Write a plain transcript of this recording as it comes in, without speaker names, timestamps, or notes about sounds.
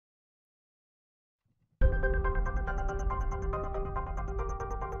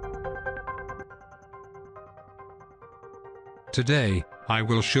Today, I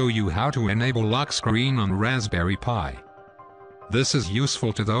will show you how to enable lock screen on Raspberry Pi. This is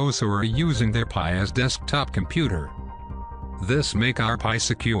useful to those who are using their Pi as desktop computer. This make our Pi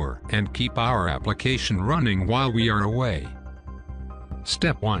secure and keep our application running while we are away.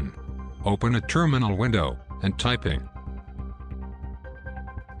 Step 1. Open a terminal window and typing.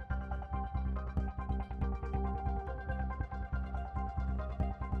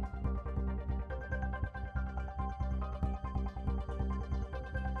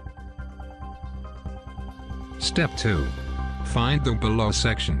 Step 2. Find the below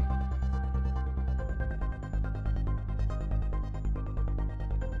section.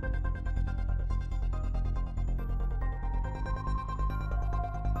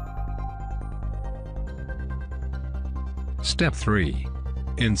 Step 3.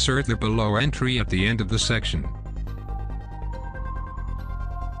 Insert the below entry at the end of the section.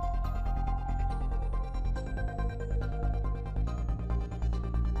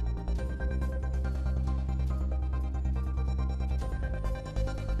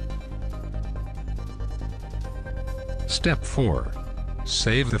 Step 4.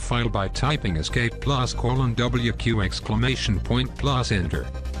 Save the file by typing escape +:WQ exclamation point plus enter.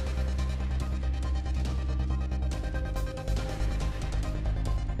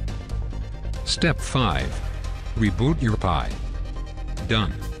 Step 5. Reboot your Pi.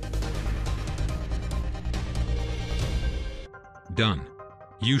 Done. Done.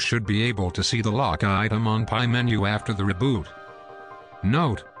 You should be able to see the lock item on Pi menu after the reboot.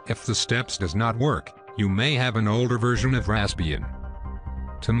 Note, if the steps does not work, you may have an older version of Raspbian.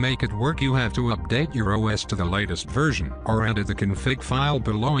 To make it work, you have to update your OS to the latest version or edit the config file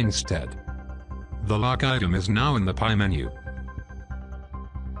below instead. The lock item is now in the Pi menu.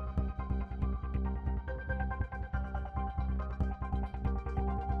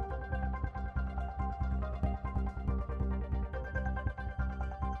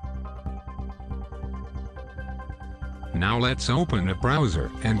 Now let's open a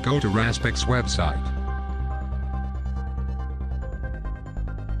browser and go to Raspbian's website.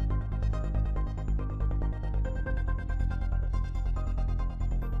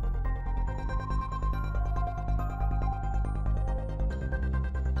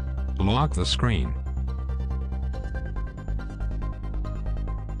 Lock the screen.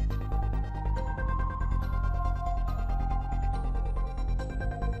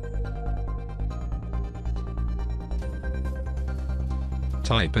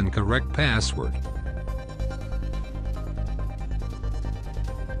 Type in correct password.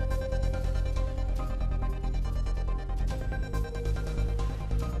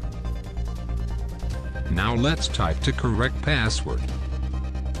 Now let's type the correct password.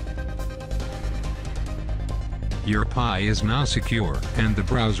 Your Pi is now secure, and the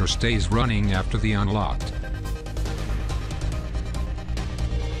browser stays running after the unlocked.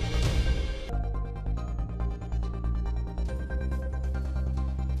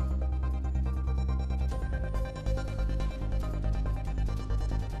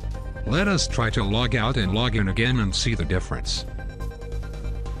 Let us try to log out and log in again and see the difference.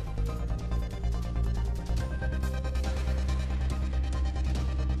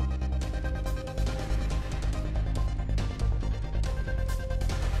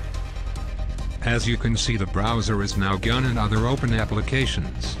 As you can see, the browser is now gone and other open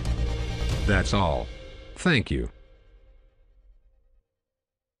applications. That's all. Thank you.